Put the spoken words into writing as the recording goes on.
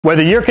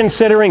Whether you're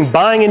considering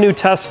buying a new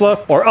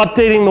Tesla or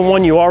updating the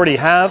one you already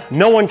have,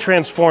 no one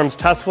transforms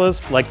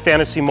Teslas like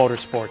Fantasy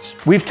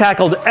Motorsports. We've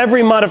tackled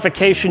every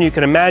modification you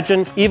can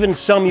imagine, even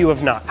some you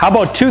have not. How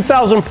about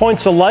 2,000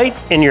 points of light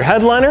in your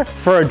headliner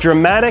for a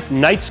dramatic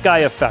night sky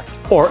effect?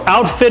 Or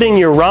outfitting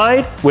your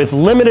ride with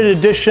limited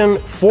edition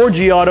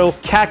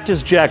Forgiato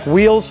Cactus Jack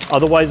wheels,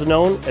 otherwise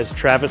known as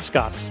Travis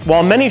Scott's.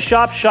 While many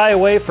shops shy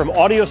away from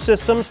audio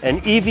systems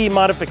and EV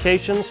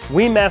modifications,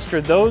 we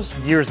mastered those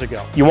years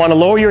ago. You want to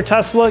lower your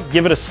Tesla,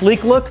 give it a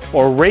sleek look,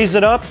 or raise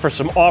it up for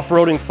some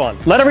off-roading fun?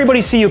 Let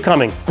everybody see you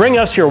coming. Bring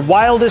us your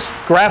wildest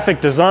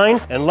graphic design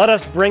and let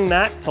us bring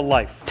that to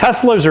life.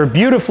 Teslas are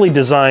beautifully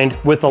designed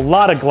with a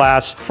lot of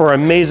glass for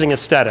amazing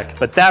aesthetic,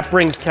 but that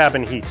brings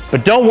cabin heat.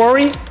 But don't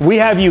worry, we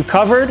have you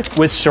covered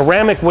with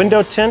ceramic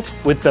window tint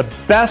with the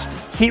best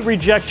heat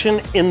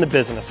rejection in the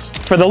business.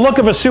 For the look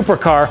of a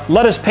supercar,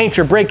 let us paint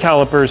your brake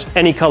calipers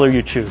any color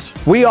you choose.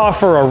 We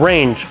offer a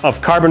range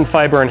of carbon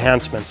fiber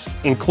enhancements,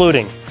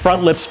 including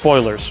front lip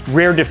spoilers,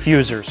 rear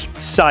diffusers,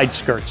 side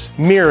skirts,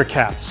 mirror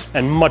caps,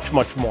 and much,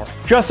 much more.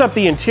 Dress up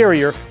the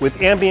interior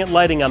with ambient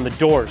lighting on the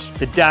doors,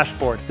 the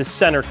dashboard, the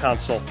center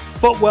console,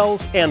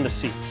 footwells, and the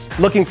seats.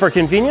 Looking for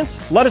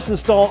convenience? Let us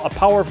install a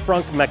power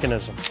frunk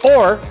mechanism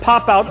or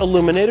pop out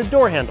illuminated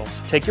door handles.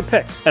 Take your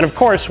pick. And of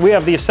course, we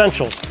have the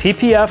essentials: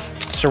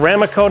 PPF,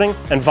 ceramic coating,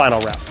 and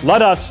vinyl wrap.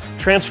 Let us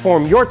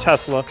transform your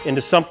Tesla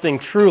into something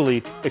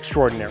truly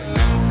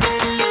extraordinary.